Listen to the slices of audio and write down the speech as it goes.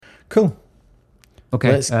Cool.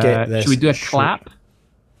 Okay. Let's get this. Should we do a clap?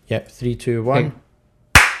 Yep. 3, 2, 1. Okay.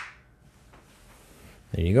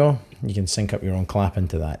 There you go. You can sync up your own clap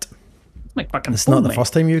into that. Like fucking It's not the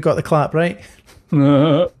first time you've got the clap, right?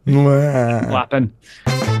 Clapping.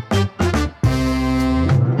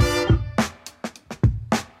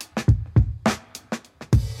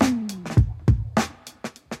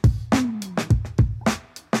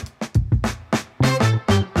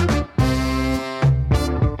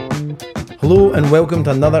 Hello and welcome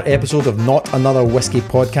to another episode of Not Another Whiskey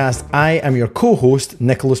Podcast. I am your co-host,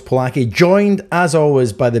 Nicholas Polacki, joined as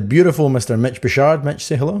always by the beautiful Mr. Mitch Bouchard. Mitch,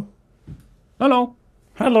 say hello. Hello.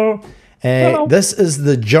 Hello. Hello. This is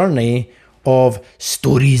the journey of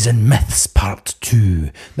Stories and Myths Part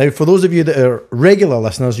 2. Now, for those of you that are regular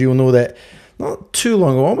listeners, you'll know that not too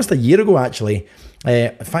long ago, almost a year ago actually,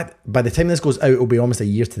 in fact, by the time this goes out, it'll be almost a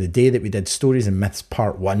year to the day that we did Stories and Myths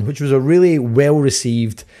Part 1, which was a really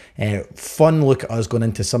well-received, fun look at us going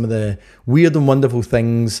into some of the weird and wonderful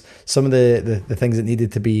things, some of the things that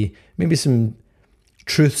needed to be, maybe some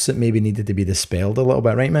truths that maybe needed to be dispelled a little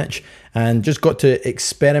bit, right, Mitch? And just got to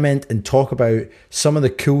experiment and talk about some of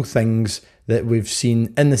the cool things that we've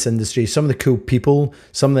seen in this industry, some of the cool people,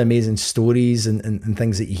 some of the amazing stories and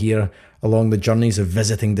things that you hear along the journeys of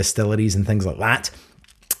visiting distilleries and things like that.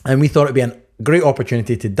 And we thought it'd be a great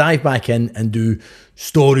opportunity to dive back in and do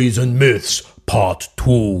Stories and Myths Part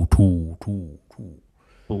 2.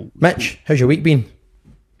 Mitch, how's your week been?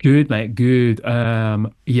 Good, mate. Good.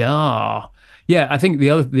 Yeah. I think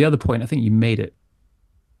the other point, I think you made it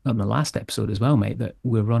on the last episode as well, mate, that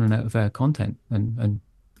we're running out of content and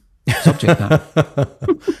subject matter.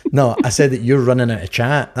 No, I said that you're running out of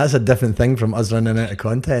chat. That's a different thing from us running out of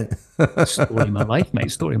content. Story of my life,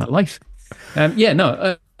 mate. Story of my life.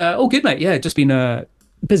 All good, mate. Yeah, just been a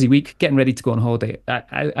busy week, getting ready to go on holiday.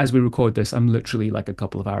 As we record this, I'm literally like a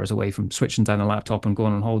couple of hours away from switching down the laptop and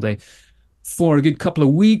going on holiday for a good couple of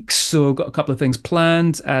weeks. So I've got a couple of things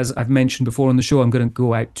planned. As I've mentioned before on the show, I'm going to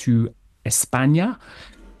go out to España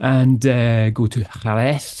and go to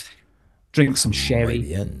Jerez, drink some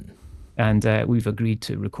sherry. And we've agreed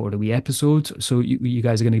to record a wee episode. So you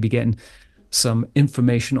guys are going to be getting some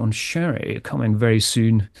information on sherry coming very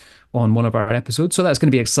soon on one of our episodes. So that's going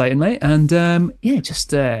to be exciting, mate. And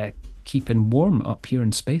just keeping warm up here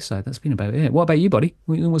in Speyside. That's been about it. What about you, buddy?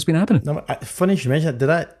 What's been happening? No, funny you mentioned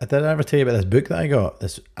that. Did I ever tell you about this book that I got?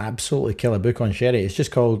 This absolutely killer book on sherry. It's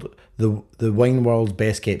just called The Wine World's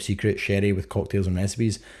Best Kept Secret, Sherry with Cocktails and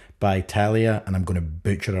Recipes by Talia, and I'm going to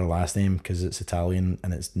butcher her last name because it's Italian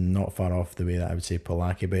and it's not far off the way that I would say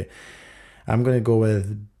Polacki, but I'm going to go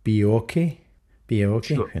with Biocchi.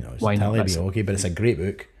 Sure. Who knows? Talia Biocchi, but it's a great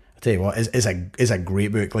book. I'll tell you what, it's a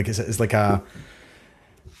great book. Like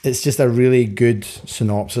it's just a really good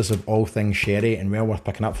synopsis of all things sherry and well worth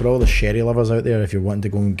picking up for all the sherry lovers out there. If you're wanting to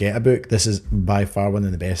go and get a book, this is by far one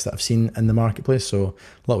of the best that I've seen in the marketplace. So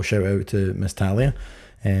little shout out to Miss Talia.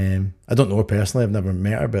 I don't know her personally. I've never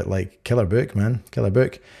met her, but like, killer book, man, killer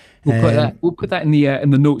book. We'll put that in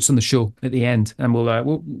the notes on the show at the end, and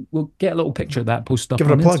we'll get a little picture of that post up.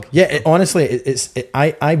 Give it a plug. Yeah, honestly,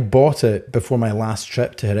 I bought it before my last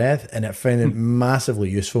trip to Jerez, and I found it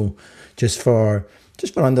massively useful, just for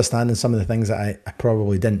understanding some of the things that I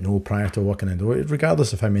probably didn't know prior to walking in the door.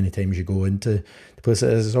 Regardless of how many times you go into the place,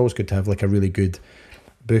 it's always good to have like a really good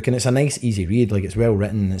book, and it's a nice easy read. Like, it's well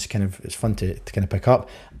written, it's fun to kind of pick up.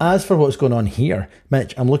 As for what's going on here,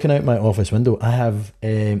 Mitch, I'm looking out my office window. I have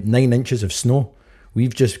 9 inches of snow.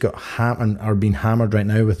 We've just got are being hammered right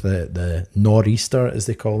now with the nor'easter, as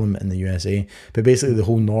they call them in the USA, but basically the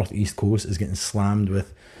whole northeast coast is getting slammed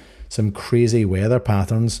with some crazy weather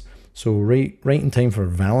patterns. So right in time for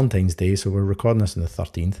Valentine's Day, so we're recording this on the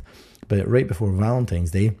 13th, but right before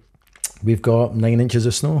Valentine's Day, we've got 9 inches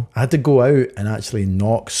of snow. I had to go out and actually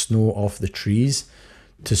knock snow off the trees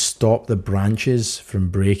to stop the branches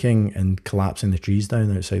from breaking and collapsing the trees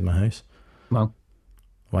down outside my house. Well,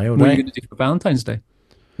 wild, what right? are you going to do for Valentine's Day?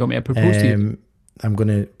 You want me to propose to you? I'm going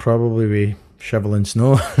to probably be shoveling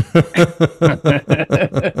snow.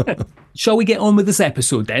 Shall we get on with this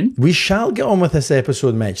episode then? We shall get on with this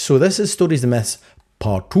episode, Mitch. So this is Stories and Myths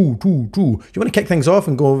Part 2. Do you want to kick things off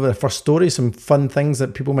and go over the first story, some fun things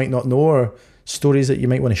that people might not know or stories that you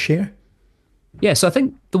might want to share? Yeah, so I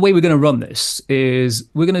think the way we're going to run this is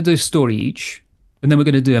we're going to do a story each, and then we're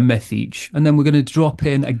going to do a myth each, and then we're going to drop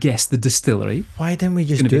in, I guess, the distillery. Why didn't we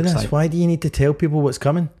just do this? Exciting. Why do you need to tell people what's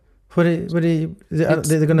coming? Are they going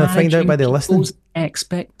to find out by the listening?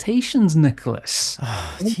 Expectations, Nicholas.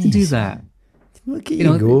 Oh, I want to do that. Look at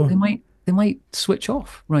you go. They might they might switch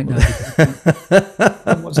off right now.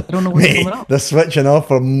 I don't know what's coming up. They're switching off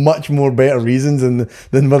for much more better reasons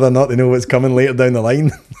than whether or not they know what's coming later down the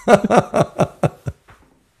line.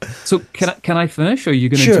 So can I finish, or are you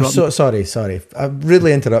going to Sure. interrupt me? Sorry. I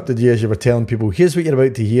really interrupted you as you were telling people, here's what you're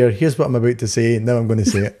about to hear, here's what I'm about to say, now I'm going to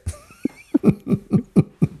say it.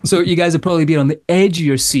 So you guys have probably been on the edge of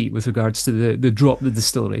your seat with regards to the Drop the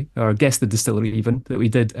Distillery, or Guess the Distillery even, that we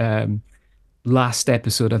did last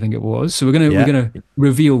episode, I think it was. So we're gonna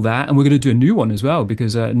reveal that, and we're gonna do a new one as well,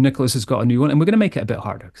 because Nicholas has got a new one, and we're gonna make it a bit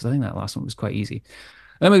harder, because I think that last one was quite easy.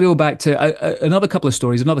 Then we go back to another couple of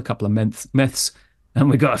stories, another couple of myths, and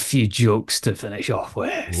we got a few jokes to finish off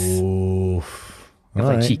with. Oh,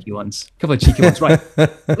 Couple of cheeky ones. Right.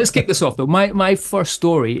 Let's kick this off though. My first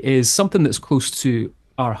story is something that's close to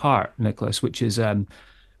our heart, Nicholas, which is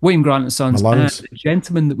William Grant and Sons and the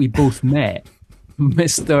gentleman that we both met,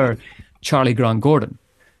 Mr. Charlie Grant Gordon.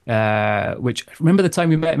 Which, remember the time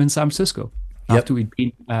we met him in San Francisco after we'd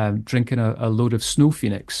been drinking a load of Snow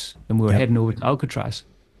Phoenix, and we were heading over to Alcatraz.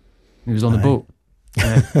 He was on the boat.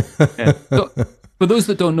 So, for those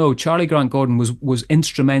that don't know, Charlie Grant Gordon was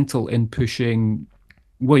instrumental in pushing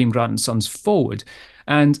William Grant and Sons forward.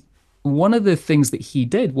 And one of the things that he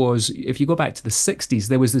did was, if you go back to the 60s,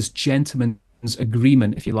 there was this gentleman's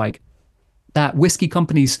agreement, if you like, that whiskey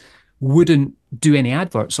companies wouldn't do any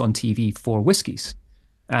adverts on TV for whiskeys.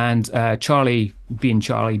 And Charlie being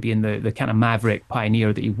the kind of maverick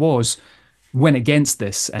pioneer that he was, went against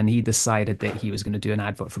this, and he decided that he was going to do an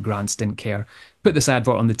advert for Grants, didn't care, put this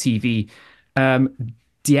advert on the TV.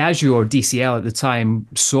 Diageo or DCL at the time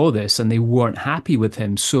saw this, and they weren't happy with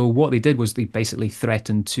him. So what they did was they basically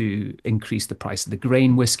threatened to increase the price of the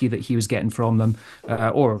grain whiskey that he was getting from them,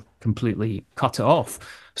 or completely cut it off.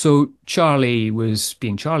 So Charlie, was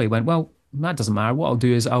being Charlie, went, well, that doesn't matter. What I'll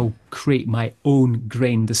do is I'll create my own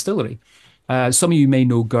grain distillery. Some of you may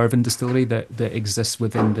know Girvan Distillery that exists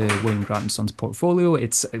within the William Grant and Sons portfolio.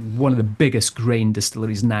 It's one of the biggest grain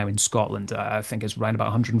distilleries now in Scotland. I think it's around about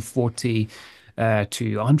 140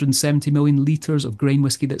 to 170 million litres of grain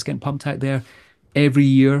whiskey that's getting pumped out there every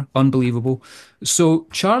year. Unbelievable. So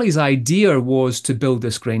Charlie's idea was to build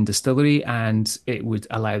this grain distillery, and it would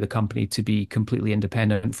allow the company to be completely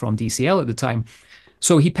independent from DCL at the time.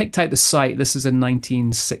 So he picked out the site. This is in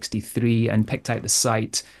 1963, and picked out the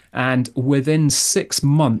site. And within 6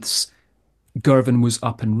 months, Girvan was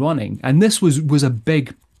up and running. And this was a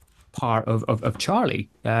big part of Charlie,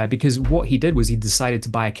 because what he did was he decided to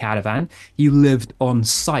buy a caravan. He lived on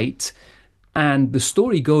site. And the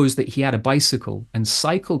story goes that he had a bicycle and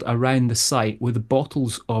cycled around the site with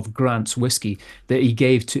bottles of Grant's whiskey that he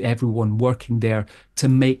gave to everyone working there to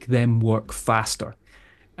make them work faster.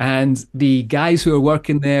 And the guys who were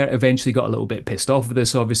working there eventually got a little bit pissed off with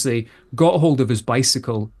this, obviously, got hold of his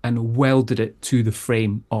bicycle and welded it to the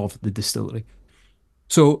frame of the distillery.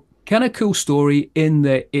 So kind of cool story in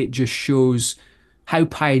that it just shows how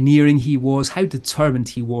pioneering he was, how determined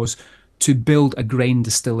he was to build a grain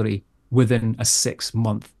distillery within a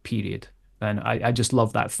 6-month period. And I just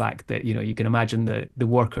love that fact that, you know, you can imagine the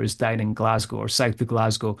workers down in Glasgow or south of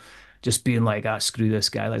Glasgow just being like, screw this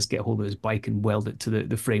guy, let's get hold of his bike and weld it to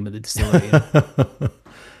the frame of the distillery. You know?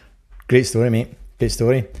 Great story, mate. Great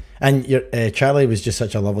story. And your Charlie was just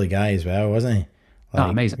such a lovely guy as well, wasn't he? Like,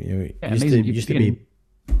 amazing. Used to be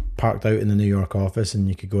parked out in the New York office, and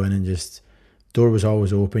you could go in and just, door was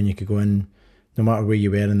always open. You could go in no matter where you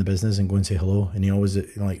were in the business and go and say hello. And he always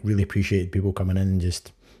really appreciated people coming in and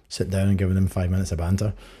just sit down and giving them 5 minutes of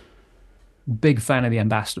banter. Big fan of the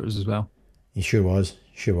ambassadors as well. He sure was.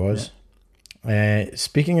 Yeah.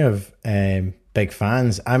 Speaking of big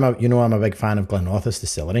fans, I'm a big fan of Glenrothes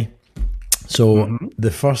Distillery. So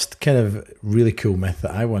the first kind of really cool myth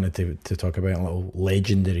that I wanted to talk about, a little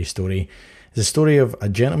legendary story, is a story of a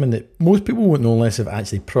gentleman that most people won't know unless have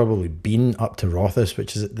actually probably been up to Rothes,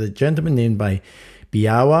 which is the gentleman named by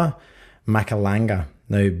Biawa Makalanga.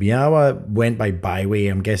 Now, Biawa went by Byway.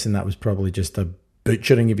 I'm guessing that was probably just a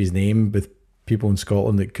butchering of his name with people in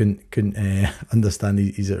Scotland that couldn't understand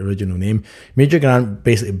his original name. Major Grant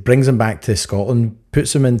basically brings him back to Scotland,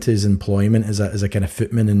 puts him into his employment as a kind of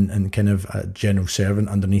footman and kind of a general servant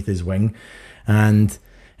underneath his wing, and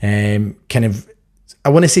kind of, I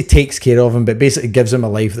want to say takes care of him, but basically gives him a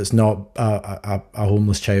life that's not a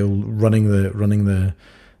homeless child running the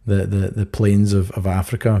plains of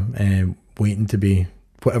Africa, waiting to be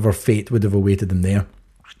whatever fate would have awaited him there.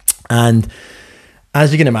 And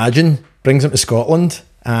as you can imagine, brings him to Scotland,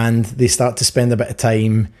 and they start to spend a bit of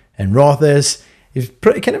time in Rothes. He's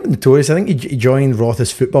pretty kind of notorious. I think he joined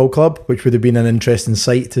Rothes Football Club, which would have been an interesting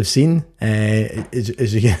sight to have seen.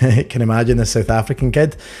 As you can imagine, a South African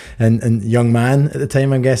kid and young man at the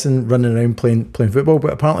time, I'm guessing, running around playing football,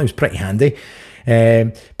 but apparently he was pretty handy.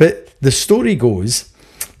 But the story goes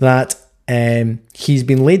that he's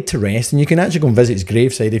been laid to rest, and you can actually go and visit his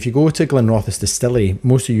graveside. If you go to Glenrothes Distillery,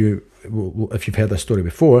 most of you, if you've heard this story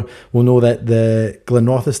before, will know that the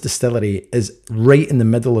Glenrothes Distillery is right in the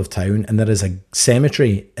middle of town, and there is a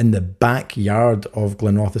cemetery in the backyard of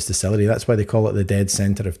Glenrothes Distillery. That's why they call it the dead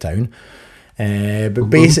centre of town. But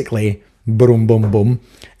basically, boom, boom, boom.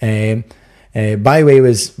 Byway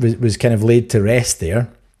was kind of laid to rest there,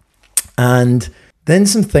 and then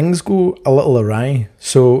some things go a little awry.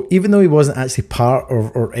 So even though he wasn't actually part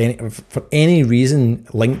or for any reason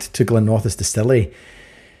linked to Glenrothes Distillery,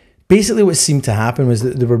 basically what seemed to happen was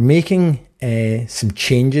that they were making some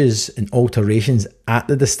changes and alterations at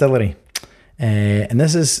the distillery. And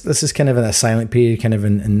this is kind of in a silent period, kind of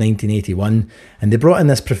in 1981. And they brought in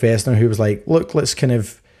this professor who was like, look, let's kind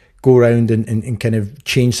of go around and kind of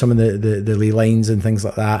change some of the ley lines and things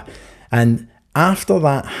like that. And after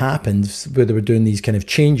that happened, where they were doing these kind of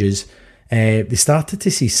changes, they started to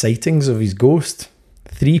see sightings of his ghost.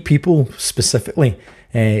 3 people specifically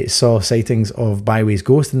saw sightings of Byway's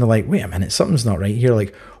ghost, and they're like, wait a minute, something's not right here.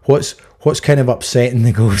 Like, what's kind of upsetting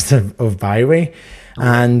the ghost of Byway?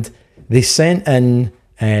 And they sent in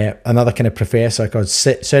another kind of professor called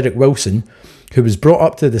Cedric Wilson, who was brought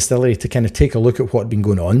up to the distillery to kind of take a look at what had been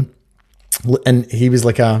going on. And he was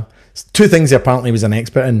like 2 things he apparently was an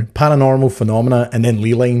expert in: paranormal phenomena and then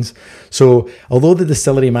ley lines. So although the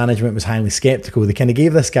distillery management was highly skeptical, they kind of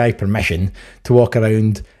gave this guy permission to walk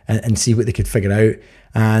around and see what they could figure out.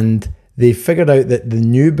 And they figured out that the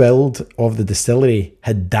new build of the distillery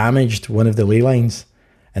had damaged one of the ley lines.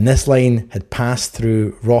 And this line had passed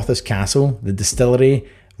through Rothes Castle, the distillery,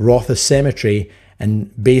 Rothes Cemetery, and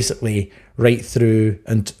basically right through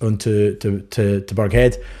and onto to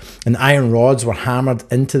Burghead. And iron rods were hammered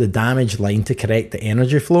into the damaged line to correct the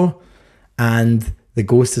energy flow. And the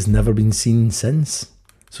ghost has never been seen since.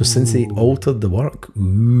 So since they altered the work,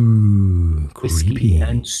 Whiskey creepy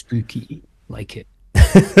and spooky, like it.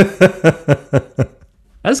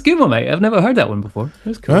 That's a good one, mate. I've never heard that one before.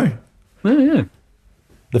 That's cool. Right. Yeah.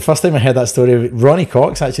 The first time I heard that story, Ronnie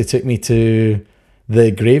Cox actually took me to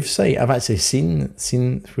the grave site. I've actually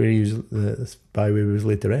seen where he was, the Byway was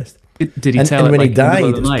laid to rest. Did he and, tell and it when like he died,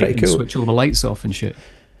 in the it was night pretty and cool. switch all the lights off and shit?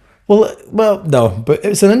 Well, no, but it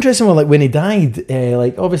was an interesting one. Like when he died,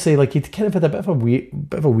 like obviously, like he'd kind of had a bit of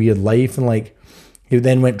a weird life, and like he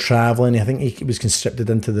then went traveling. I think he was conscripted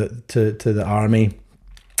into the army,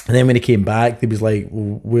 and then when he came back, he was like,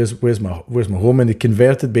 well, "Where's my home?" And he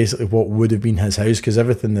converted basically what would have been his house, because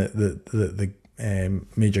everything that the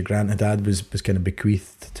Major Grant had was kind of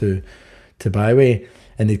bequeathed to Byway.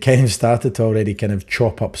 And they kind of started to already kind of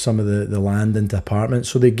chop up some of the land into apartments.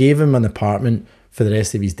 So they gave him an apartment for the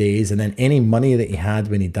rest of his days, and then any money that he had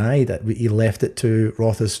when he died, he left it to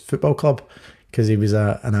Rothes Football Club, because he was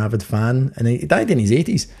an avid fan. And he died in his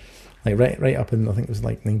 80s, like right up in, I think it was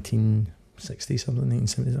like 1960 something,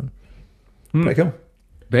 1970 something. Pretty cool.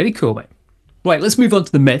 Very cool, mate. Right, let's move on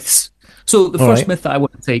to the myths. So the first myth that I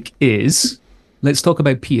want to take is, let's talk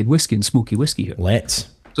about peated whiskey and smoky whiskey here. Let's.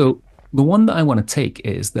 So the one that I want to take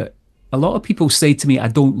is that a lot of people say to me, I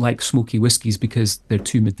don't like smoky whiskies because they're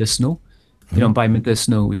too medicinal. You know, by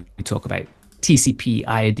medicinal, we talk about TCP,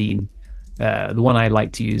 iodine. The one I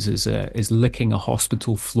like to use is licking a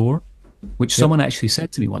hospital floor, which someone actually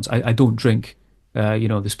said to me once. I don't drink,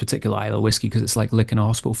 this particular Islay whiskey because it's like licking a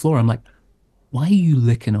hospital floor. I'm like, why are you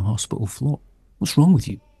licking a hospital floor? What's wrong with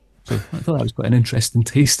you? So I thought that was quite an interesting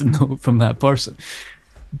tasting note from that person.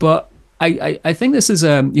 But I think this is,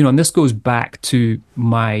 and this goes back to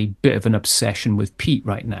my bit of an obsession with peat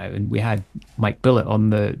right now. And we had Mike Billett on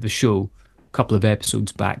the show a couple of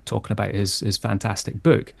episodes back talking about his fantastic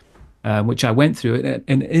book, which I went through.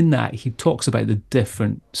 And in that, he talks about the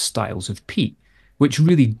different styles of peat, which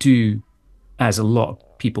really do, as a lot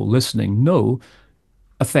of people listening know,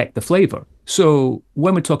 affect the flavor. So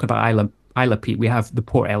when we're talking about Islay peat, we have the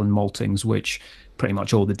Port Ellen maltings, which pretty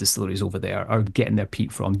much all the distilleries over there are getting their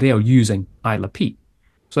peat from. They are using Islay peat.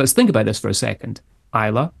 So let's think about this for a second.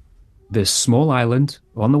 Islay, this small island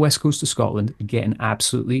on the west coast of Scotland, getting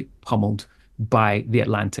absolutely pummeled by the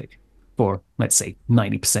Atlantic for, let's say,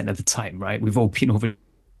 90% of the time, right? We've all been over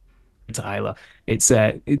to Islay. It's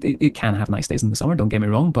it can have nice days in the summer, don't get me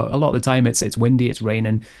wrong, but a lot of the time it's windy, it's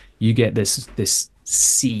raining. You get this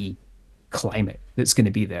sea climate that's going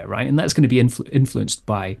to be there, right? And that's going to be influenced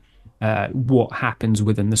by what happens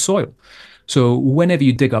within the soil. So whenever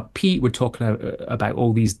you dig up peat, we're talking about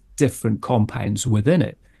all these different compounds within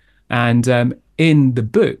it. And in the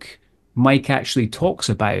book, Mike actually talks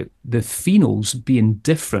about the phenols being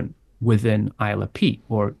different within Isla peat,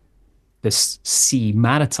 or this sea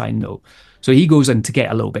maritime note. So he goes in to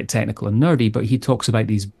get a little bit technical and nerdy, but he talks about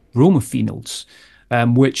these bromophenols,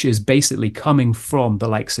 which is basically coming from the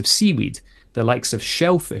likes of seaweed, the likes of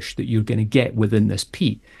shellfish that you're going to get within this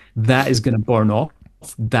peat. That is going to burn off.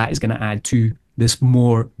 That is going to add to this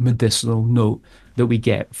more medicinal note that we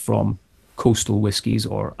get from coastal whiskies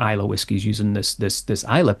or Islay whiskies using this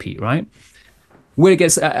Islay peat, right? Where it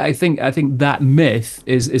gets, I think that myth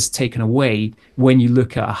is taken away when you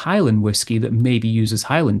look at a Highland whiskey that maybe uses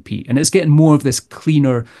Highland peat, and it's getting more of this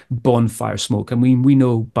cleaner bonfire smoke. I mean, we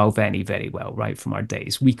know Balvenie very well, right, from our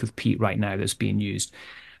days. Week of peat right now that's being used.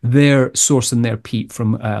 They're sourcing their peat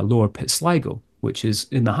from Lower Pitsligo, which is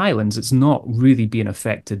in the Highlands. It's not really being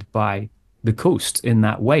affected by the coast in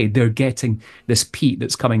that way. They're getting this peat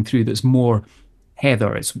that's coming through that's more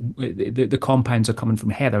heather. It's the compounds are coming from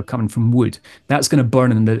heather, coming from wood. That's going to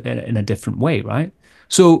burn in a different way, right?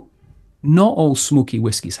 So not all smoky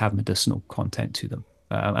whiskies have medicinal content to them,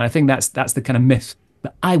 and I think that's the kind of myth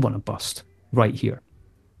that I want to bust right here.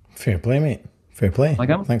 Fair play, mate. Fair play.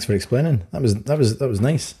 Thanks for explaining. That was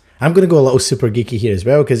nice. I'm going to go a little super geeky here as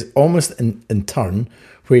well, because almost in turn,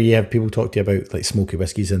 where you have people talk to you about like smoky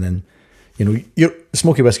whiskies, and then your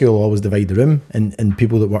smoky whiskey will always divide the room, and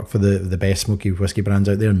people that work for the best smoky whiskey brands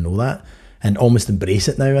out there know that and almost embrace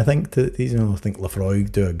it now. I think I think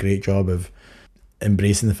Laphroaig do a great job of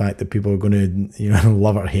embracing the fact that people are going to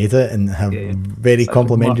love or hate it and have very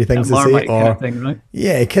complimentary things to say. Kind of thing, right?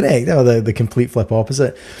 Yeah, correct. Or the complete flip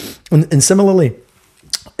opposite. And similarly,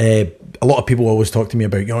 a lot of people always talk to me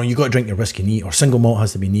about you got to drink your whiskey neat, or single malt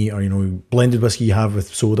has to be neat, or blended whiskey you have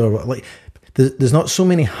with soda. Like there's not so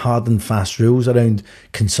many hard and fast rules around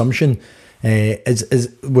consumption.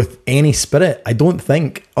 As with any spirit, I don't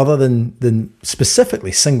think, other than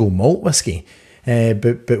specifically single malt whiskey.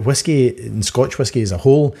 But whiskey and Scotch whiskey as a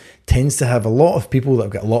whole tends to have a lot of people that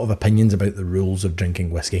have got a lot of opinions about the rules of drinking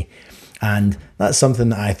whiskey, and that's something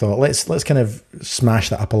that I thought let's kind of smash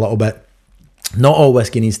that up a little bit. Not all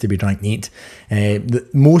whiskey needs to be drank neat.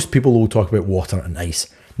 Most people will talk about water and ice.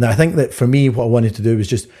 Now, I think that for me, what I wanted to do was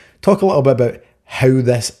just talk a little bit about how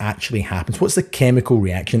this actually happens. What's the chemical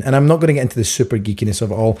reaction? And I'm not going to get into the super geekiness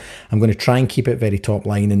of it all. I'm going to try and keep it very top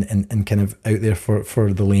line and kind of out there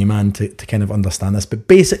for the layman to kind of understand this. But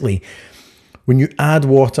basically, when you add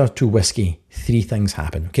water to whiskey, three things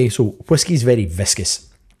happen. Okay, so whiskey is very viscous.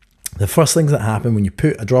 The first things that happen when you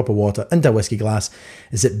put a drop of water into a whiskey glass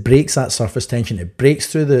is it breaks that surface tension. It breaks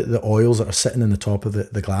through the oils that are sitting in the top of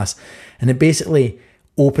the glass, and it basically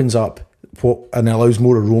opens up and allows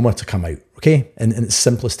more aroma to come out. Okay, in its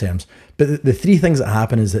simplest terms. But the three things that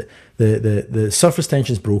happen is that the surface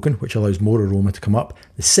tension is broken, which allows more aroma to come up.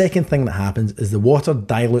 The second thing that happens is the water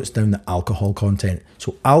dilutes down the alcohol content.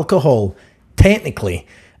 So alcohol, technically,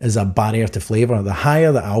 is a barrier to flavour. The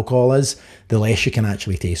higher the alcohol is, the less you can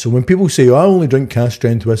actually taste. So when people say, I only drink cask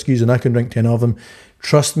strength whiskies and I can drink 10 of them,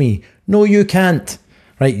 trust me, no, you can't.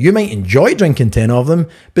 Right, you might enjoy drinking 10 of them,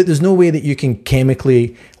 but there's no way that you can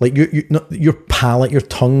chemically, like your palate, your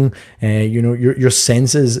tongue, your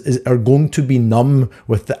senses are going to be numb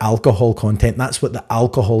with the alcohol content. That's what the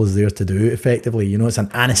alcohol is there to do, effectively. It's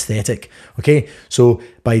an anesthetic. Okay, so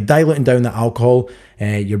by diluting down the alcohol,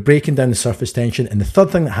 you're breaking down the surface tension. And the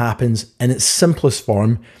third thing that happens, in its simplest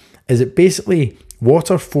form, is it basically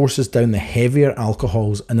water forces down the heavier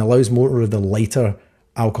alcohols and allows more of the lighter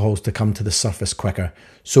alcohols to come to the surface quicker.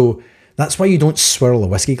 So that's why you don't swirl a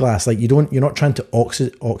whiskey glass. Like you're not trying to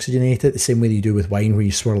oxygenate it the same way that you do with wine, where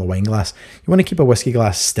you swirl a wine glass. You want to keep a whiskey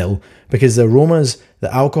glass still, because the aromas,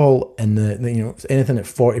 the alcohol, and anything at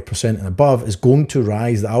 40% and above is going to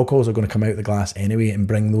rise. The alcohols are going to come out of the glass anyway and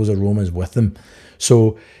bring those aromas with them.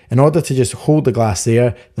 So in order to just hold the glass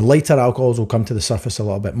there, the lighter alcohols will come to the surface a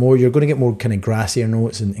little bit more. You're going to get more kind of grassier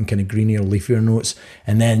notes and kind of greenier, leafier notes.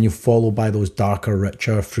 And then you follow by those darker,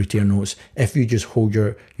 richer, fruitier notes if you just hold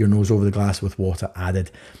your nose over the glass with water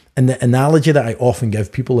added. And the analogy that I often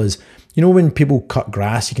give people is, when people cut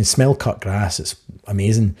grass, you can smell cut grass. It's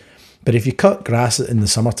amazing. But if you cut grass in the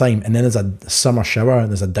summertime and then there's a summer shower and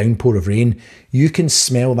there's a downpour of rain, you can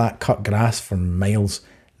smell that cut grass for miles.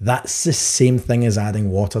 That's the same thing as adding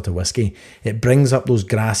water to whiskey. It brings up those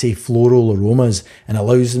grassy floral aromas and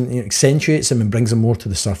allows them, accentuates them and brings them more to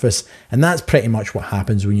the surface. And that's pretty much what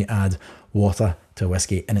happens when you add water to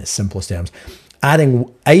whiskey in its simplest terms.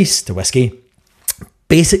 Adding ice to whiskey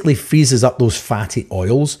basically freezes up those fatty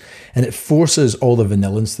oils and it forces all the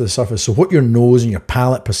vanillins to the surface. So what your nose and your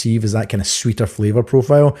palate perceive as that kind of sweeter flavor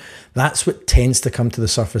profile, that's what tends to come to the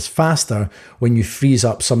surface faster when you freeze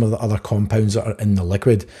up some of the other compounds that are in the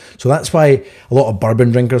liquid. So that's why a lot of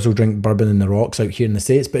bourbon drinkers will drink bourbon in the rocks out here in the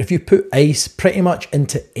States. But if you put ice pretty much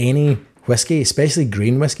into any whiskey, especially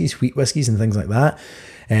grain whiskies, wheat whiskies and things like that,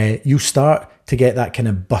 you start to get that kind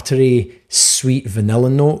of buttery, sweet vanilla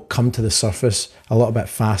note come to the surface a little bit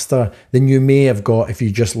faster than you may have got if you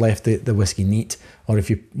just left the whiskey neat, or if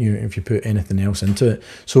you put anything else into it.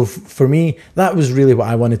 So for me, that was really what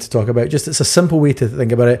I wanted to talk about. Just it's a simple way to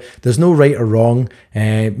think about it. There's no right or wrong.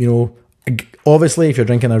 Obviously, if you're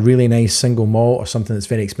drinking a really nice single malt or something that's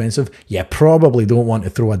very expensive, you probably don't want to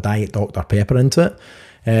throw a Diet Dr. Pepper into it.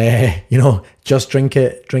 Just drink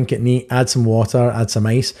it neat, add some water, add some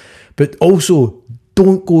ice. But also,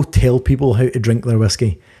 don't go tell people how to drink their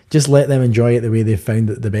whiskey. Just let them enjoy it the way they've found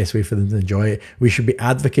it the best way for them to enjoy it. We should be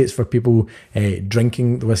advocates for people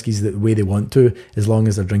drinking the whiskies the way they want to, as long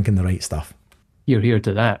as they're drinking the right stuff. Here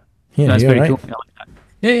to that. Yeah, that's very right. cool. I like that.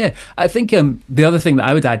 Yeah. I think the other thing that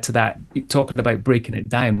I would add to that, talking about breaking it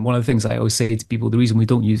down, one of the things I always say to people, the reason we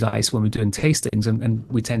don't use ice when we're doing tastings and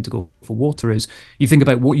we tend to go for water is you think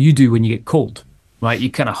about what you do when you get cold, right? You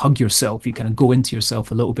kind of hug yourself, you kind of go into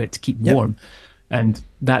yourself a little bit to keep warm. And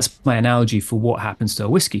that's my analogy for what happens to a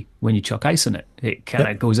whiskey when you chuck ice in it. It kind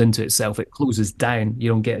of goes into itself, it closes down. You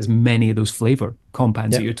don't get as many of those flavor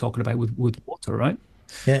compounds that you're talking about with water, right?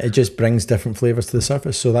 Yeah, it just brings different flavors to the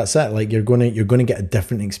surface. So that's it. Like you're going to get a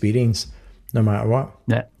different experience no matter what.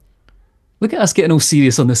 Yeah. Look at us getting all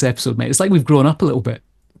serious on this episode, mate. It's like we've grown up a little bit.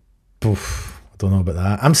 Oof, I don't know about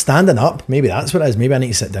that. I'm standing up. Maybe that's what it is. Maybe I need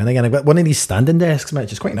to sit down again. I've got one of these standing desks, mate,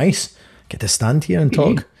 which is quite nice. Get to stand here and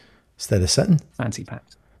talk instead of sitting. Fancy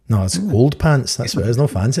pants. No, it's old pants. That's what it is. No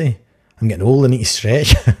fancy. I'm getting old. I need to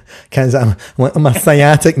stretch. My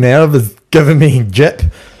sciatic nerve is giving me jip.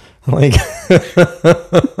 Like,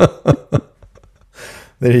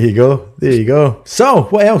 there you go. So,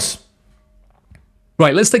 what else?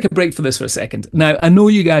 Right, let's take a break for this for a second. Now, I know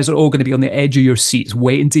you guys are all going to be on the edge of your seats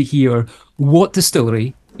waiting to hear what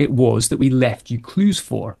distillery it was that we left you clues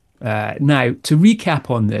for. Now, to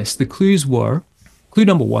recap on this, the clues were, clue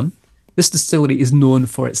number 1, this distillery is known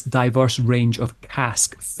for its diverse range of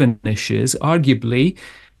cask finishes, arguably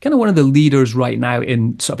kind of one of the leaders right now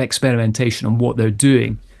in sort of experimentation on what they're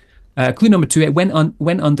doing. Clue number 2, it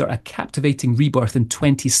went under a captivating rebirth in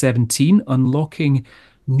 2017, unlocking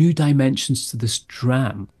new dimensions to this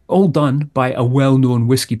dram, all done by a well-known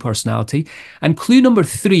whiskey personality. And clue number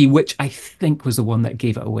 3, which I think was the one that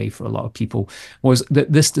gave it away for a lot of people, was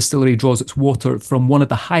that this distillery draws its water from one of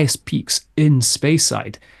the highest peaks in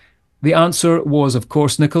Speyside. The answer was, of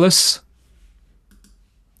course, Nicholas.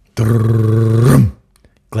 Glenallachie.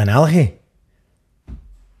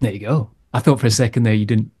 There you go. I thought for a second there you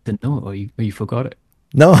didn't know it, or you forgot it.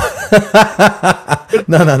 No.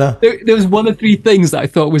 No. There was one of 3 things that I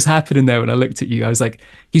thought was happening there when I looked at you. I was like,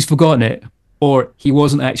 he's forgotten it, or he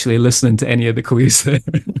wasn't actually listening to any of the clues there.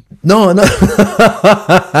 No.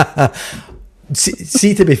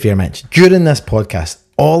 See, to be fair, Mitch, during this podcast,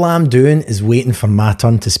 all I'm doing is waiting for my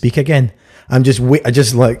turn to speak again. I'm just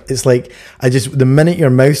the minute your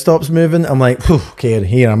mouth stops moving, I'm like, okay,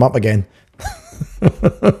 here, I'm up again.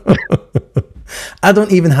 I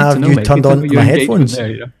don't even have you turned on my headphones.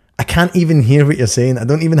 There, I can't even hear what you're saying. I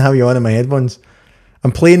don't even have you on in my headphones.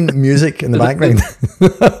 I'm playing music in the background.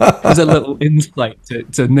 There's a little insight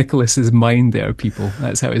to Nicholas's mind there, people.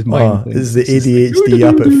 That's how his mind thinks. This is the ADHD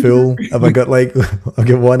up at full. I've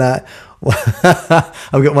got one eye.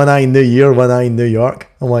 I've got one eye in New Year, one eye in New York.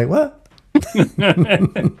 I'm like, what?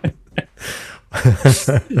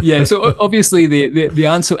 Yeah, so obviously the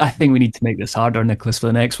answer, I think we need to make this harder, Nicholas, for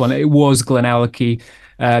the next one. It was Glenallachie.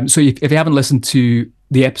 So if you haven't listened to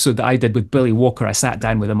the episode that I did with Billy Walker, I sat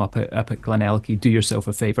down with him up at Glenallachie. Do yourself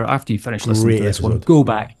a favour, after you finish listening to this one, go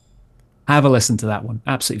back, have a listen to that one.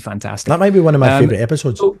 Absolutely fantastic. That might be one of my favourite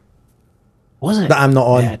episodes. So, was it? That I'm not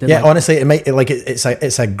on. Yeah, honestly,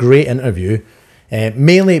 it's a great interview.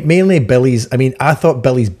 Mainly Billy's. I mean, I thought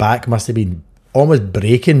Billy's back must have been almost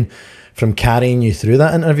breaking from carrying you through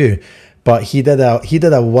that interview, but he did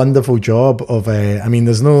a wonderful job of. I mean,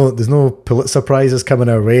 there's no Pulitzer prizes coming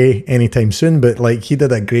our way anytime soon, but like he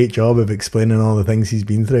did a great job of explaining all the things he's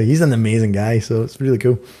been through. He's an amazing guy, so it's really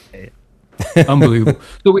cool. Unbelievable.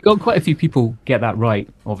 So we got quite a few people get that right,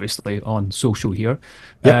 obviously, on social here.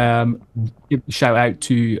 Yep. Shout out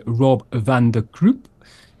to Rob van der Kroep.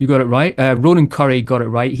 You got it right. Ronan Curry got it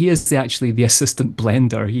right. He is actually the assistant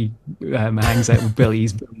blender. He hangs out with Billy.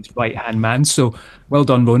 He's Billy's right-hand man. So well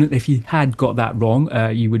done, Ronan. If you had got that wrong,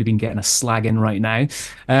 you would have been getting a slag in right now.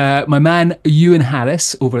 My man, Ewan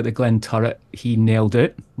Harris, over at the Glen Turret, he nailed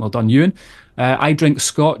it. Well done, Ewan. I drink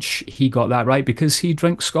scotch. He got that right because he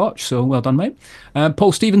drinks scotch. So well done, mate.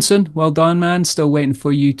 Paul Stevenson, well done, man. Still waiting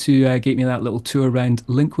for you to get me that little tour around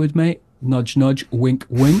Linkwood, mate. Nudge, nudge, wink,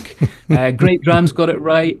 wink. Great Drams got it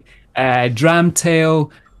right.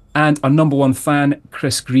 Dramtail and our number one fan,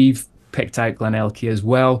 Chris Grieve, picked out Glen Elkie as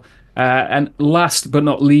well. And last but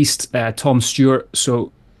not least, Tom Stewart.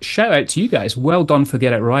 So shout out to you guys. Well done for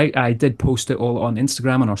Get It Right. I did post it all on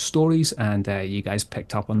Instagram on our stories, and you guys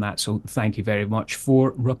picked up on that. So thank you very much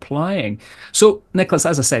for replying. So, Nicholas,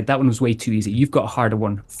 as I said, that one was way too easy. You've got a harder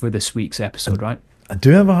one for this week's episode, right? I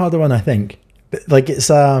do have a harder one, I think. But, like,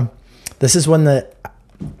 it's this is one that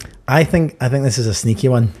I think this is a sneaky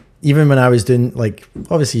one. Even when I was doing, like,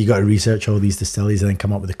 obviously you got to research all these distilleries and then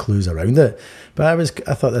come up with the clues around it. But I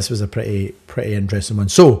thought this was a pretty interesting one.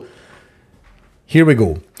 So here we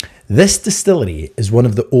go. This distillery is one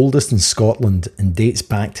of the oldest in Scotland and dates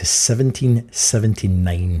back to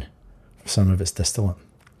 1779 for some of its distillate.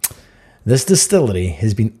 This distillery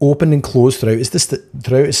has been opened and closed throughout its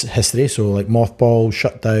history, so like mothball,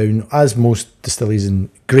 shut down, as most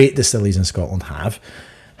great distilleries in Scotland have.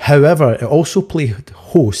 However, it also played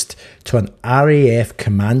host to an RAF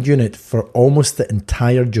command unit for almost the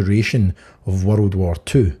entire duration of World War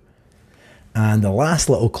II. And the last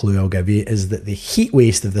little clue I'll give you is that the heat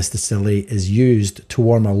waste of this distillery is used to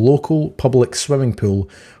warm a local public swimming pool,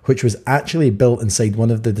 which was actually built inside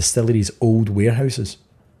one of the distillery's old warehouses.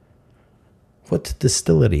 What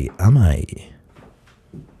distillery am I?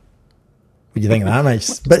 What do you think of that,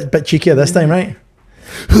 mate? Bit cheekier this time, right?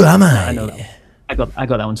 Who am I? I know that. I got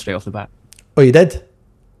that one straight off the bat. Oh, you did?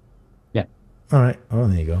 Yeah. All right. Oh,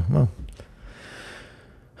 there you go.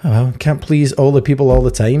 Well, can't please all the people all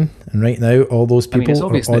the time. And right now, all those people are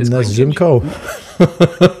on this Zoom call.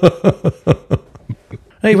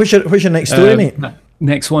 Right, what's your next story, mate?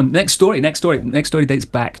 Next story dates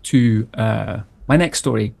back to... my next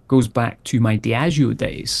story goes back to my Diageo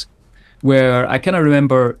days, where I kind of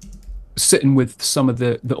remember sitting with some of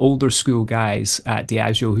the older school guys at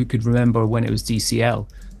Diageo who could remember when it was DCL.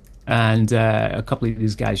 And a couple of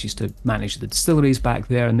these guys used to manage the distilleries back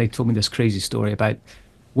there, and they told me this crazy story about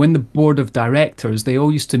when the board of directors, they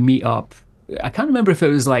all used to meet up. I can't remember if it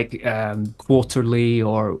was like quarterly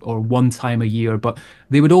or one time a year, but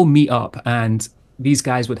they would all meet up and these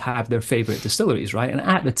guys would have their favorite distilleries, right? And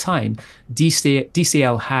at the time,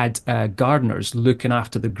 DCL had gardeners looking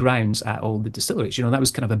after the grounds at all the distilleries. You know, that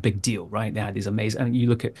was kind of a big deal, right? They had these amazing, and you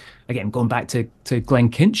look at, again, going back to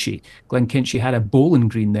Glenkinchie. Glenkinchie had a bowling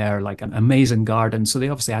green there, like an amazing garden. So they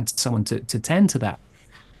obviously had someone to tend to that.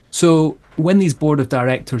 So when these board of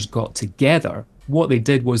directors got together, what they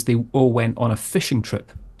did was they all went on a fishing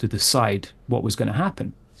trip to decide what was going to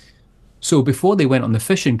happen. So before they went on the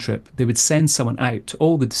fishing trip, they would send someone out to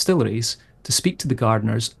all the distilleries to speak to the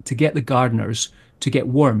gardeners, to get the gardeners to get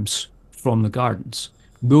worms from the gardens.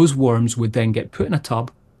 Those worms would then get put in a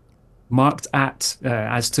tub, marked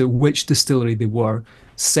as to which distillery they were,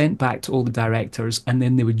 sent back to all the directors, and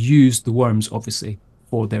then they would use the worms, obviously,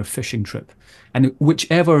 for their fishing trip. And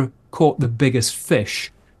whichever caught the biggest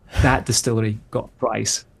fish, that distillery got a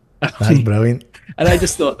prize. That's brilliant. And I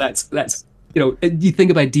just thought that's you know, you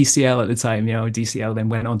think about DCL at the time, you know, DCL then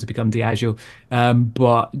went on to become Diageo,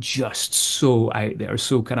 but just so out there,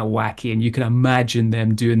 so kind of wacky. And you can imagine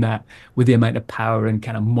them doing that with the amount of power and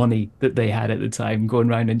kind of money that they had at the time, going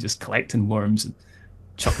around and just collecting worms and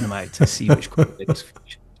chucking them out to see which caught the biggest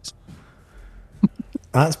fish.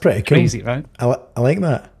 That's pretty cool. Crazy, right? I like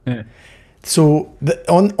that. Yeah. So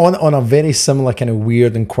on a very similar kind of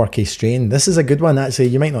weird and quirky strain, this is a good one actually.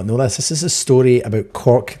 You might not know this. This is a story about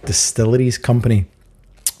Cork Distilleries Company.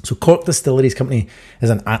 So Cork Distilleries Company is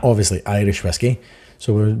an obviously Irish whiskey.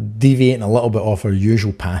 So we're deviating a little bit off our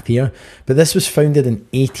usual path here. But this was founded in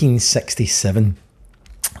 1867.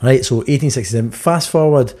 Right, so 1867. Fast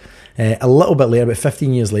forward a little bit later, about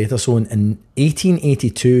 15 years later. So in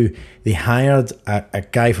 1882, they hired a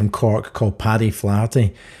guy from Cork called Paddy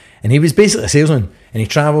Flaherty. And he was basically a salesman, and he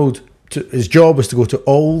travelled to, his job was to go to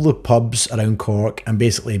all the pubs around Cork and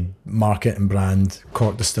basically market and brand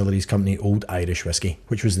Cork Distilleries Company Old Irish Whiskey,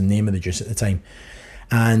 which was the name of the juice at the time.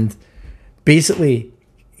 And basically,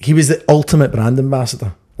 he was the ultimate brand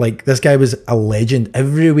ambassador. Like, this guy was a legend.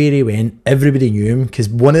 Everywhere he went, everybody knew him, because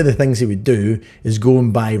one of the things he would do is go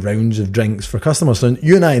and buy rounds of drinks for customers. So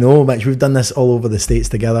you and I know, Mitch, we've done this all over the States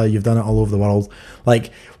together. You've done it all over the world.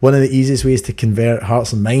 Like, one of the easiest ways to convert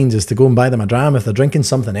hearts and minds is to go and buy them a dram. If they're drinking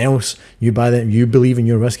something else, you buy them, you believe in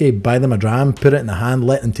your whiskey, buy them a dram, put it in the hand,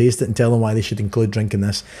 let them taste it, and tell them why they should include drinking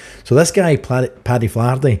this. So this guy, Paddy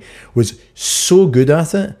Flaherty, was so good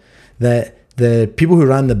at it that the people who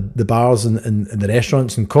ran the bars and the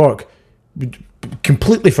restaurants in Cork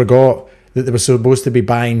completely forgot that they were supposed to be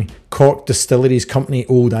buying Cork Distilleries Company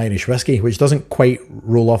Old Irish Whiskey, which doesn't quite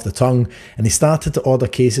roll off the tongue, and they started to order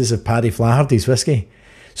cases of Paddy Flaherty's whiskey.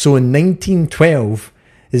 So in 1912,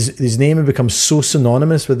 his name had become so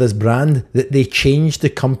synonymous with this brand that they changed the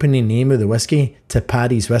company name of the whiskey to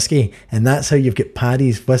Paddy's Whiskey, and that's how you've got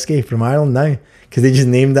Paddy's Whiskey from Ireland now, because they just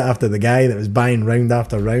named it after the guy that was buying round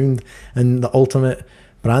after round and the ultimate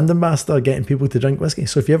brand ambassador, getting people to drink whiskey.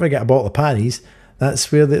 So if you ever get a bottle of Paddy's, that's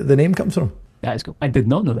where the name comes from. That is cool. I did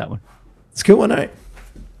not know that one. It's a cool one, right?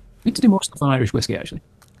 We need to do more stuff on Irish whiskey, actually.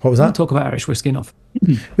 What was We that? don't talk about Irish whiskey enough.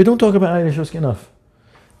 We don't talk about Irish whiskey enough.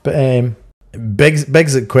 But Biggs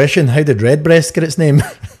the question, how did Redbreast get its name?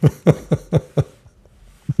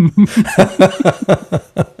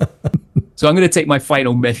 So I'm going to take my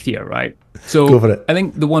final myth here, right? So Go for it. I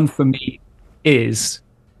think the one for me is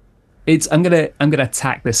I'm gonna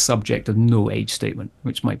attack this subject of no age statement,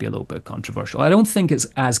 which might be a little bit controversial. I don't think it's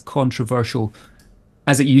as controversial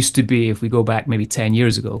as it used to be if we go back maybe 10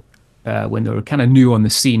 years ago, when they were kind of new on the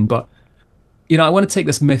scene. But I want to take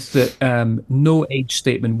this myth that no age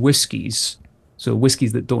statement whiskies, so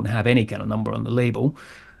whiskies that don't have any kind of number on the label,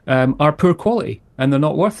 are poor quality and they're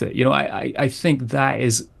not worth it. I think that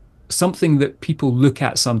is something that people look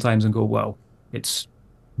at sometimes and go, well, it's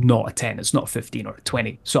not a 10, it's not a 15 or a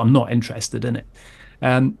 20, so I'm not interested in it.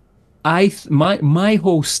 My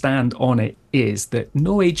whole stand on it is that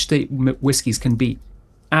no age statement whiskies can be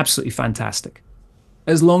absolutely fantastic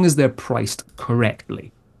as long as they're priced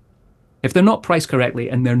correctly. If they're not priced correctly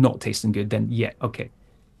and they're not tasting good, then yeah, okay,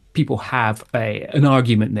 people have an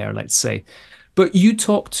argument there, let's say. But you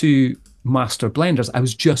talk to master blenders. I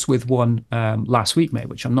was just with one last week, mate,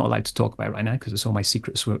 which I'm not allowed to talk about right now because it's all my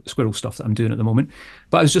secret squirrel stuff that I'm doing at the moment.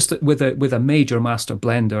 But I was just with a major master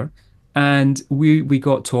blender, and we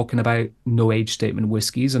got talking about no age statement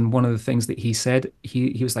whiskies. And one of the things that he said,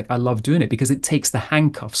 he was like, I love doing it because it takes the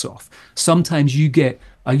handcuffs off. Sometimes you get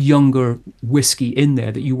a younger whiskey in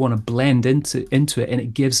there that you want to blend into it, and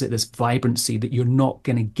it gives it this vibrancy that you're not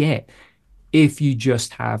going to get if you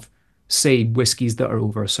just have, say, whiskies that are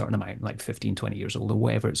over a certain amount, like 15, 20 years old or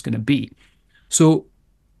whatever it's going to be. So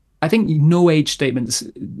I think no age statements,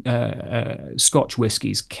 Scotch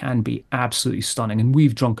whiskies can be absolutely stunning. And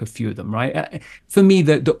we've drunk a few of them, right? For me,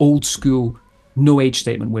 the old school no age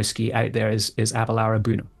statement whiskey out there is Avalara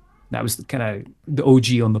Buna. That was kind of the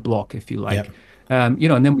OG on the block, if you like. Yep.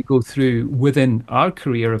 And then we go through within our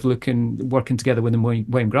career of working together with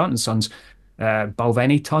Wayne Grant and Sons,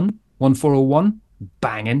 Balvenie Tun 1401,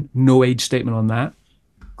 banging, no age statement on that.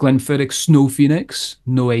 Glenfiddich Snow Phoenix,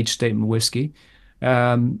 no age statement whiskey.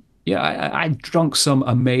 I drunk some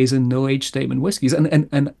amazing no age statement whiskies,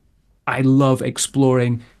 and I love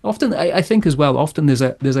exploring. Often, I think as well, often there's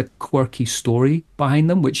a quirky story behind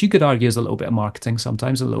them, which you could argue is a little bit of marketing,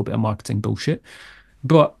 sometimes a little bit of marketing bullshit.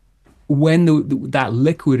 But when that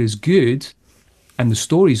liquid is good and the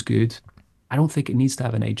story's good, I don't think it needs to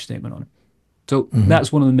have an age statement on it. So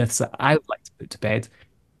that's one of the myths that I would like to put to bed.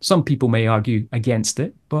 Some people may argue against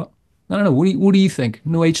it, but I don't know. What do you think?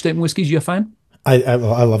 No age statement whiskies, you a fan? I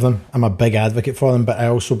love them. I'm a big advocate for them, but I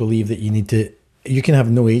also believe that you can have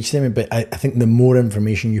no age statement, but I think the more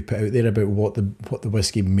information you put out there about what the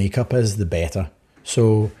whiskey makeup is, the better.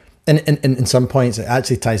 So in some points, it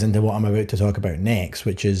actually ties into what I'm about to talk about next,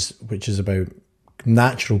 which is about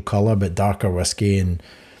natural colour but darker whiskey and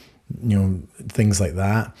things like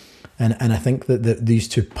that. And I think that these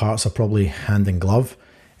two parts are probably hand in glove.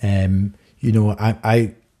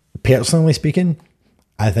 I personally speaking,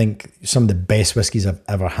 I think some of the best whiskies I've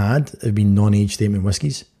ever had have been non-age statement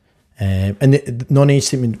whiskies. And the non-age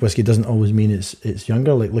statement whiskey doesn't always mean it's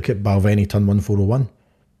younger. Like, look at Balvenie Tun 1401.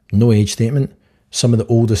 No age statement. Some of the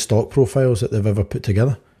oldest stock profiles that they've ever put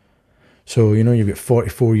together. So, you've got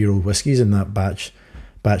 44-year-old whiskies in that batch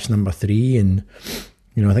number 3. And,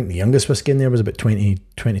 I think the youngest whiskey in there was about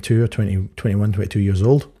 22 or 21, 22 years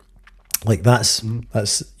old. Like that's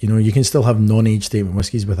you can still have non-age statement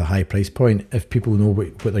whiskies with a high price point if people know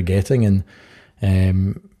what they're getting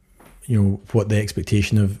and what the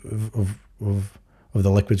expectation of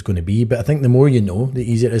the liquid's going to be. But I think the more you know, the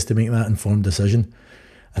easier it is to make that informed decision.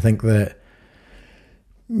 I think that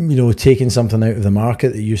taking something out of the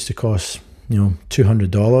market that used to cost,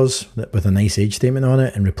 $200 with a nice age statement on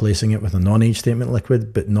it and replacing it with a non-age statement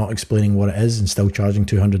liquid, but not explaining what it is and still charging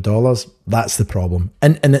 $200. That's the problem.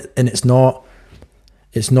 And it's not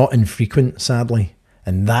infrequent, sadly.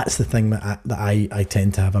 And that's the thing that I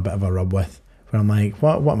tend to have a bit of a rub with, where I'm like,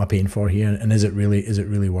 what am I paying for here? And is it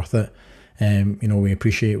really worth it? We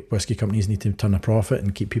appreciate whiskey companies need to turn a profit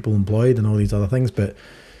and keep people employed and all these other things, but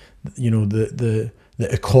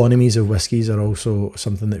the economies of whiskies are also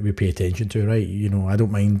something that we pay attention to, right? I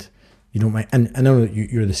don't mind. You don't mind, and I know that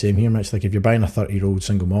you're the same here, Mitch. Like if you're buying a 30-year-old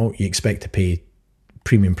single malt, you expect to pay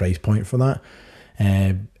premium price point for that.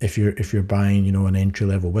 If you're buying, an entry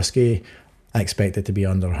level whiskey, I expect it to be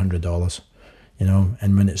under $100.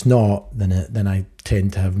 And when it's not, then I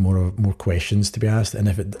tend to have more questions to be asked. And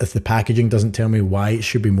if the packaging doesn't tell me why it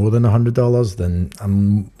should be more than $100, then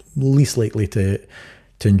I'm least likely to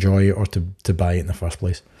enjoy it or to buy it in the first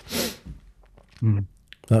place. Mm.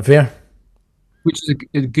 Is that fair? Which is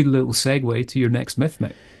a good little segue to your next myth,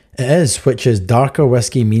 mate. It is, which is darker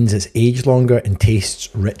whiskey means it's aged longer and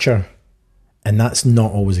tastes richer. And that's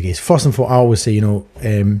not always the case. First and foremost, I always say,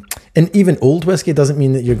 and even old whiskey doesn't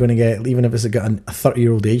mean that you're going to get, even if it's got a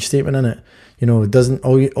 30-year-old age statement in it, it doesn't,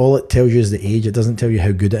 all it tells you is the age. It doesn't tell you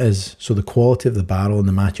how good it is. So the quality of the barrel and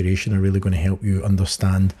the maturation are really going to help you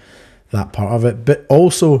understand that part of it. But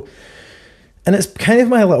also, and it's kind of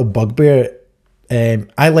my little bugbear,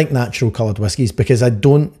 I like natural coloured whiskies because I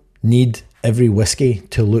don't need every whiskey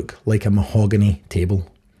to look like a mahogany table.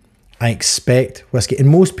 I expect whiskey, and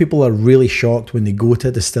most people are really shocked when they go to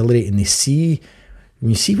a distillery and when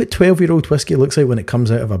you see what 12-year-old whiskey looks like when it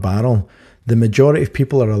comes out of a barrel. The majority of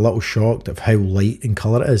people are a little shocked of how light in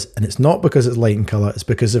colour it is. And it's not because it's light in colour, it's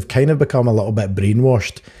because they've kind of become a little bit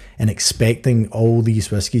brainwashed and expecting all these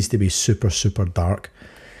whiskies to be super, super dark.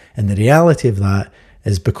 And the reality of that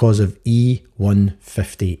is because of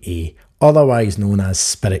E150A, otherwise known as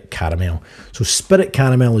spirit caramel. So spirit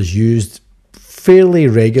caramel is used fairly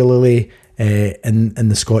regularly in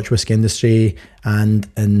the Scotch whisky industry and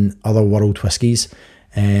in other world whiskies.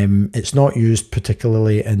 It's not used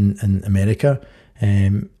particularly in America.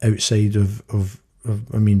 Outside of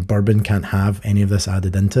bourbon can't have any of this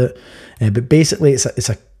added into it. But basically, it's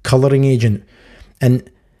a colouring agent. And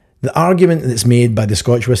the argument that's made by the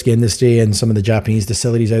Scotch whisky industry and some of the Japanese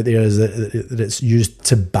distilleries out there is that it's used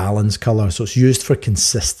to balance colour. So it's used for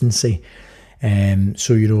consistency.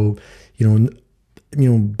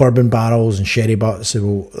 Bourbon barrels and sherry butts,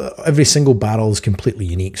 every single barrel is completely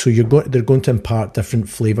unique. So they're going to impart different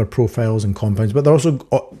flavour profiles and compounds, but they're also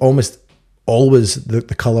almost always, the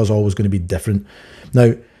colour is always going to be different.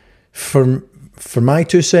 Now, for my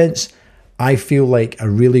 2 cents, I feel like a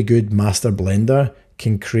really good master blender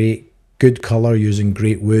can create good colour using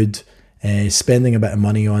great wood, spending a bit of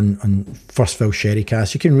money on first fill sherry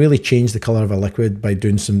casks. You can really change the colour of a liquid by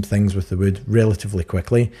doing some things with the wood relatively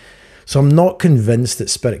quickly. So I'm not convinced that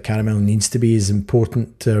spirit caramel needs to be as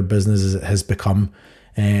important to our business as it has become.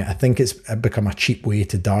 I think it's become a cheap way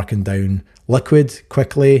to darken down liquid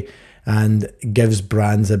quickly and gives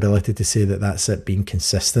brands the ability to say that that's it being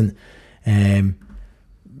consistent.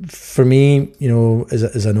 For me,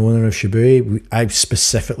 as an owner of Shibui, I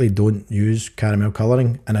specifically don't use caramel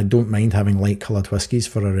colouring, and I don't mind having light coloured whiskies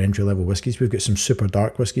for our entry level whiskies. We've got some super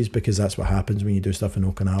dark whiskies because that's what happens when you do stuff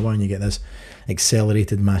in Okinawa and you get this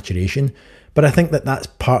accelerated maturation. But I think that that's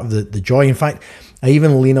part of the joy. In fact, I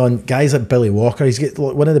even lean on guys like Billy Walker. He's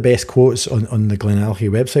got one of the best quotes on the Glenallachie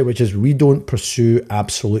website, which is, "We don't pursue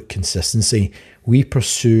absolute consistency. We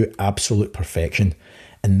pursue absolute perfection."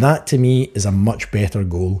 And that to me is a much better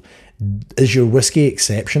goal. Is your whiskey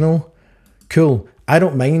exceptional? Cool. I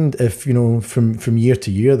don't mind if, from year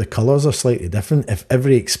to year, the colours are slightly different. If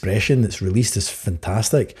every expression that's released is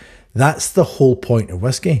fantastic, that's the whole point of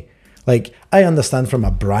whiskey. Like, I understand from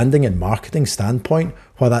a branding and marketing standpoint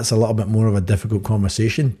why that's a little bit more of a difficult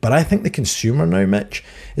conversation. But I think the consumer now, Mitch,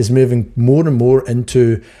 is moving more and more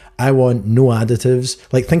into, I want no additives.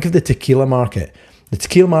 Like, think of the tequila market. The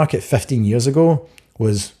tequila market 15 years ago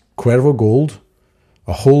was Cuervo Gold,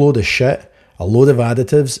 a whole load of shit, a load of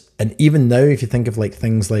additives, and even now, if you think of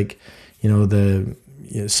things like,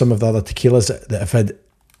 some of the other tequilas that have had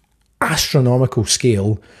astronomical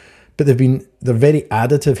scale, but they're very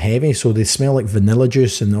additive heavy, so they smell like vanilla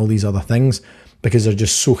juice and all these other things because they're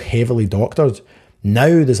just so heavily doctored.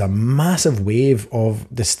 Now there's a massive wave of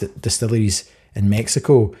distilleries in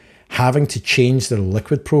Mexico having to change their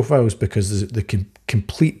liquid profiles because there's the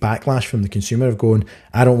complete backlash from the consumer of going,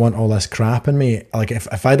 I don't want all this crap in me. Like,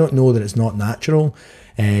 if I don't know that it's not natural,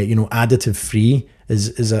 additive free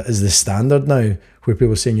is the standard now, where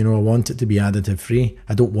people are saying, you know, I want it to be additive free.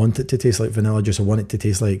 I don't want it to taste like vanilla juice. I want it to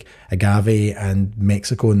taste like agave and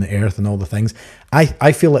Mexico and the earth and all the things.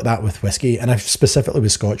 I feel like that with whiskey, and I specifically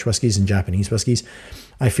with Scotch whiskies and Japanese whiskies.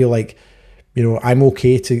 I feel like, you know, I'm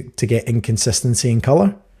okay to get inconsistency in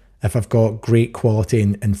colour if I've got great quality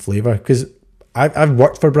and flavour. Because I've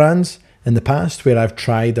worked for brands in the past where I've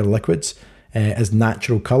tried their liquids as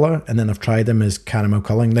natural colour, and then I've tried them as caramel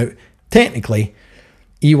colouring. Now, technically,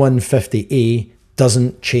 E150A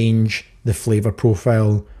doesn't change the flavour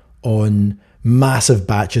profile on massive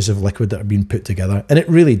batches of liquid that are being put together, and it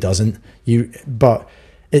really doesn't. But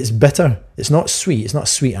it's bitter. It's not sweet. It's not a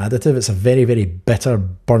sweet additive. It's a very, very bitter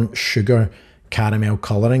burnt sugar caramel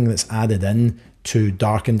colouring that's added in to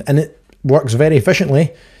darkened, and it works very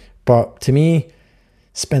efficiently. But to me,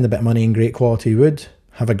 spend a bit of money in great quality wood,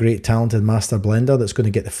 have a great talented master blender that's going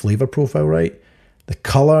to get the flavour profile right. The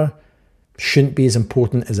colour shouldn't be as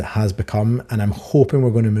important as it has become, and I'm hoping we're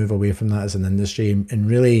going to move away from that as an industry, and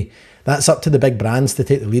really that's up to the big brands to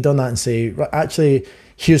take the lead on that and say, actually,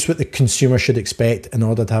 here's what the consumer should expect in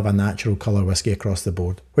order to have a natural colour whiskey across the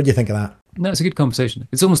board. What do you think of that? No, it's a good conversation.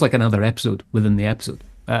 It's almost like another episode within the episode.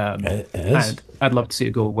 It is. And I'd love to see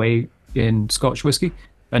it go away in Scotch whiskey.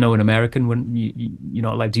 I know in American, when you're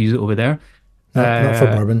not allowed to use it over there. Not for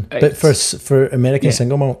bourbon, but for American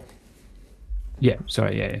single malt. Yeah,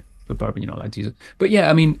 sorry, yeah. For bourbon, you're not allowed to use it. But yeah,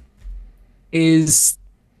 I mean,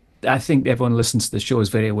 I think everyone listens to the show is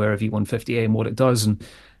very aware of E150A and what it does.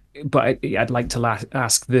 But I'd like to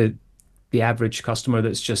ask the average customer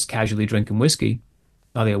that's just casually drinking whiskey,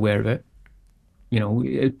 are they aware of it? You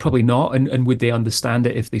know, probably not. And would they understand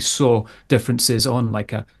it if they saw differences on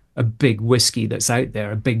like a big whiskey that's out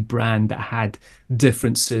there, a big brand that had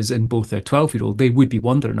differences in both their 12-year-old? They would be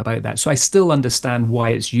wondering about that. So I still understand why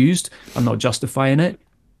it's used. I'm not justifying it.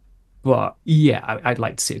 But yeah, I'd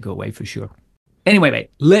like to see it go away for sure. Anyway, mate,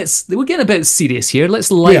 we're getting a bit serious here.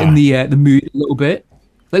 Let's lighten the mood a little bit.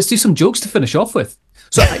 Let's do some jokes to finish off with.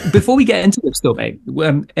 So before we get into this though, mate,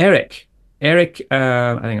 Eric, I think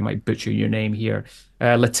I might butcher your name here,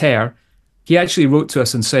 Laterre, he actually wrote to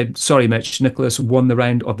us and said, sorry, Mitch, Nicholas won the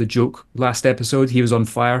round of the joke last episode. He was on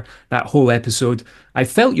fire that whole episode. I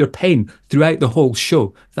felt your pain throughout the whole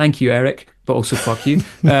show. Thank you, Eric, but also fuck you.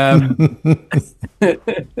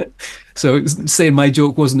 So saying my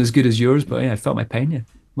joke wasn't as good as yours, but yeah, I felt my pain, yeah.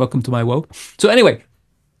 Welcome to my world. So anyway,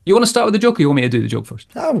 you want to start with the joke, or you want me to do the joke first?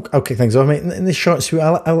 I'll kick things off, mate. In the short sweet,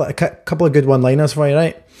 I'll a couple of good one-liners for you,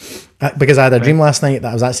 right? Because I had a dream last night that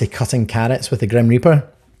I was actually cutting carrots with the Grim Reaper,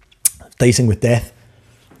 dicing with death.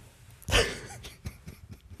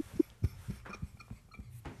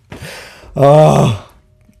 Oh,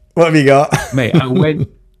 what have you got? Mate,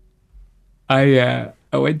 I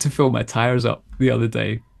went to fill my tyres up the other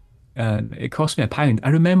day, and it cost me £1. I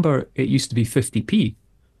remember it used to be 50p,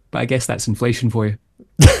 but I guess that's inflation for you.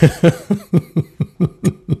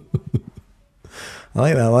 I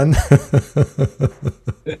like that one.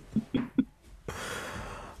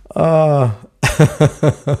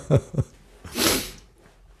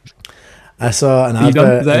 I saw an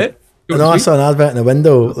advert. I saw an advert in the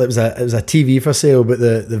window. It was a TV for sale, but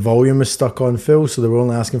the volume was stuck on full, so they were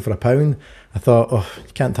only asking for £1. I thought, oh,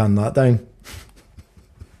 you can't turn that down.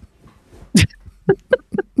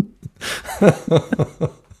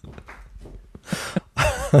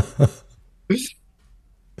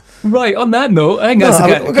 Right, on that note, I think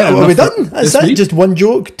are we done? That's that? Just one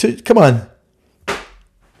joke? Come on.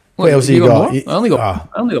 What else have you got? I only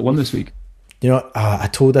got one this week. You know, I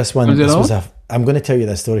told this one. I'm going to tell you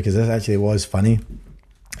this story because this actually was funny.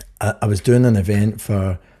 I was doing an event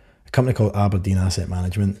for a company called Aberdeen Asset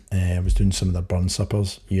Management. I was doing some of their burn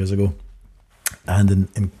suppers years ago. And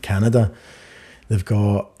in Canada, they've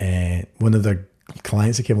got one of their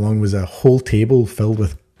clients that came along was a whole table filled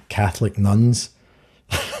with Catholic nuns.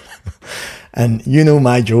 And you know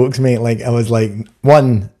my jokes, mate. Like, I was like,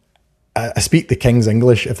 one, I speak the King's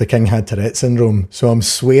English if the King had Tourette syndrome. So I'm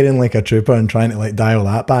swearing like a trooper and trying to like dial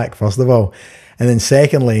that back, first of all. And then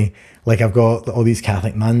secondly, like I've got all these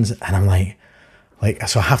Catholic nuns and I'm like,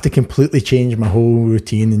 so I have to completely change my whole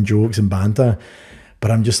routine and jokes and banter.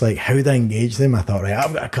 But I'm just like, how do I engage them? I thought, right,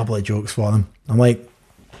 I've got a couple of jokes for them. I'm like,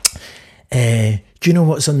 do you know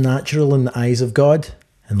what's unnatural in the eyes of God?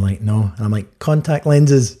 And like, no. And I'm like, contact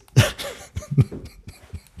lenses.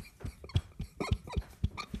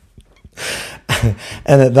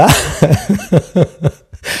 And at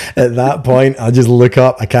that point, I just look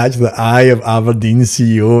up, I catch the eye of Aberdeen's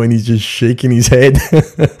CEO and he's just shaking his head.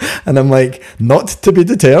 And I'm like, not to be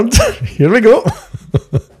deterred. Here we go.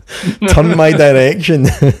 turn my direction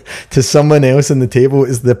to someone else on the table.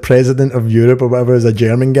 It's the president of Europe or whatever, is a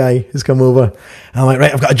German guy who's come over. And I'm like,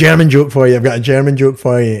 right, I've got a German joke for you. I've got a German joke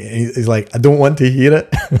for you. And he's like, I don't want to hear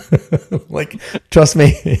it. Like, trust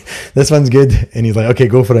me, this one's good. And he's like, okay,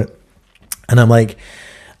 go for it. And I'm like,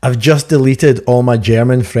 I've just deleted all my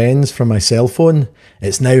German friends from my cell phone.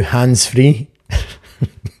 It's now hands-free.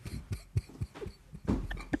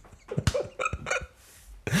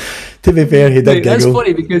 To be fair, he did giggle. That's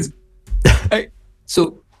funny because...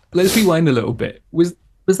 so let's rewind a little bit. Was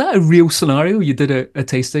that a real scenario? You did a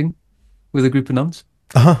tasting with a group of nuns?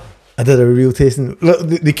 Uh-huh. I did a real tasting. Look,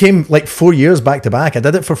 they came like 4 years back to back. I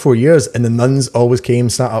did it for 4 years, and the nuns always came,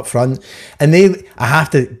 sat up front, and I have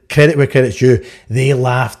to credit where credit's due. They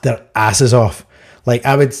laughed their asses off. Like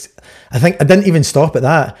I think I didn't even stop at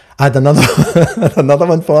that. I had another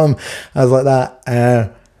one for them. I was like that.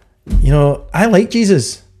 I like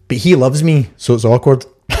Jesus, but he loves me, so it's awkward.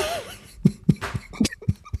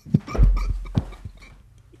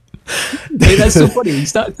 Hey, that's so funny. You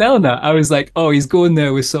started telling that. I was like, oh, he's going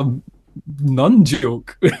there with some nun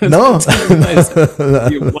joke. No.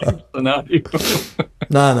 No. You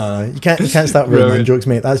can't start with nun jokes,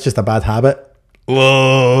 mate. That's just a bad habit.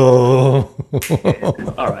 Whoa.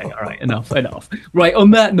 All right. Enough. Right, on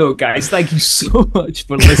that note, guys, thank you so much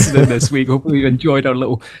for listening this week. Hopefully you enjoyed our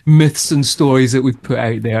little myths and stories that we've put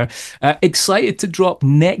out there. Excited to drop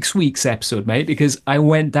next week's episode, mate, because I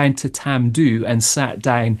went down to Tamdhu and sat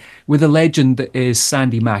down with a legend that is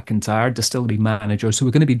Sandy McIntyre, distillery manager. So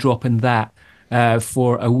we're going to be dropping that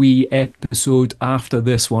for a wee episode after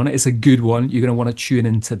this one. It's a good one. You're going to want to tune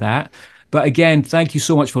into that. But again, thank you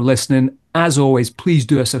so much for listening. As always, please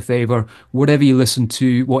do us a favor. Whatever you listen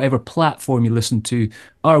to, whatever platform you listen to,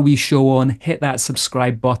 our wee show on, hit that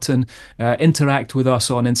subscribe button, interact with us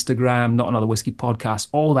on Instagram, Not Another Whiskey Podcast,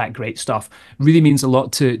 all that great stuff. Really means a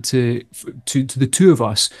lot to the two of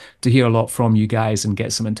us to hear a lot from you guys and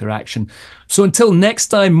get some interaction. So until next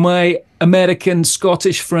time, my American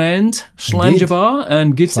Scottish friend, Slàinte mhath,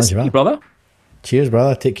 and good to see you, brother. Cheers,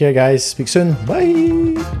 brother. Take care, guys. Speak soon.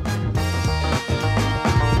 Bye.